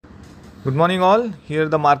Good morning all. Here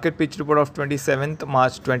the market pitch report of 27th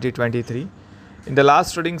March 2023. In the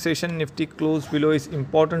last trading session, Nifty closed below its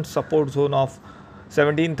important support zone of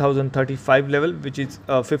 17,035 level, which is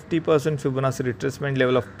a 50% Fibonacci retracement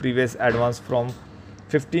level of previous advance from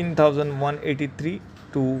 15,183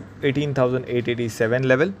 to 18,887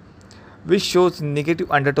 level, which shows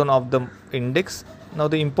negative undertone of the index. Now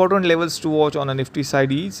the important levels to watch on a Nifty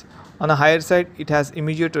side is, on the higher side, it has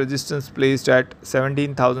immediate resistance placed at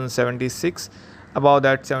 17,076, above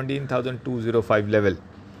that 17,205 level.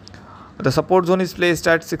 The support zone is placed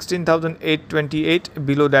at 16,828,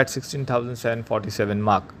 below that 16,747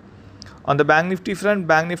 mark. On the Bank Nifty front,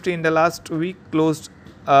 Bank Nifty in the last week closed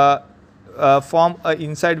formed a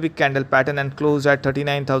inside wick candle pattern and closed at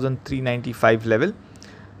 39,395 level.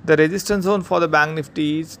 The resistance zone for the Bank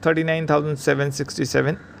Nifty is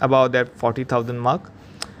 39,767, above that 40,000 mark.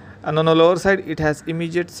 And on the lower side, it has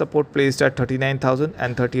immediate support placed at 39,000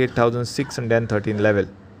 and 38,613 level.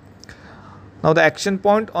 Now the action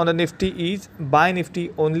point on the Nifty is buy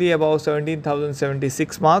Nifty only above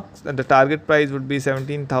 17,076 marks, and the target price would be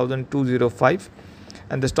 17,205,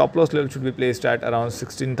 and the stop loss level should be placed at around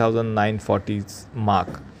 16,940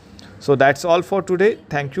 mark. So that's all for today.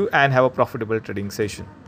 Thank you and have a profitable trading session.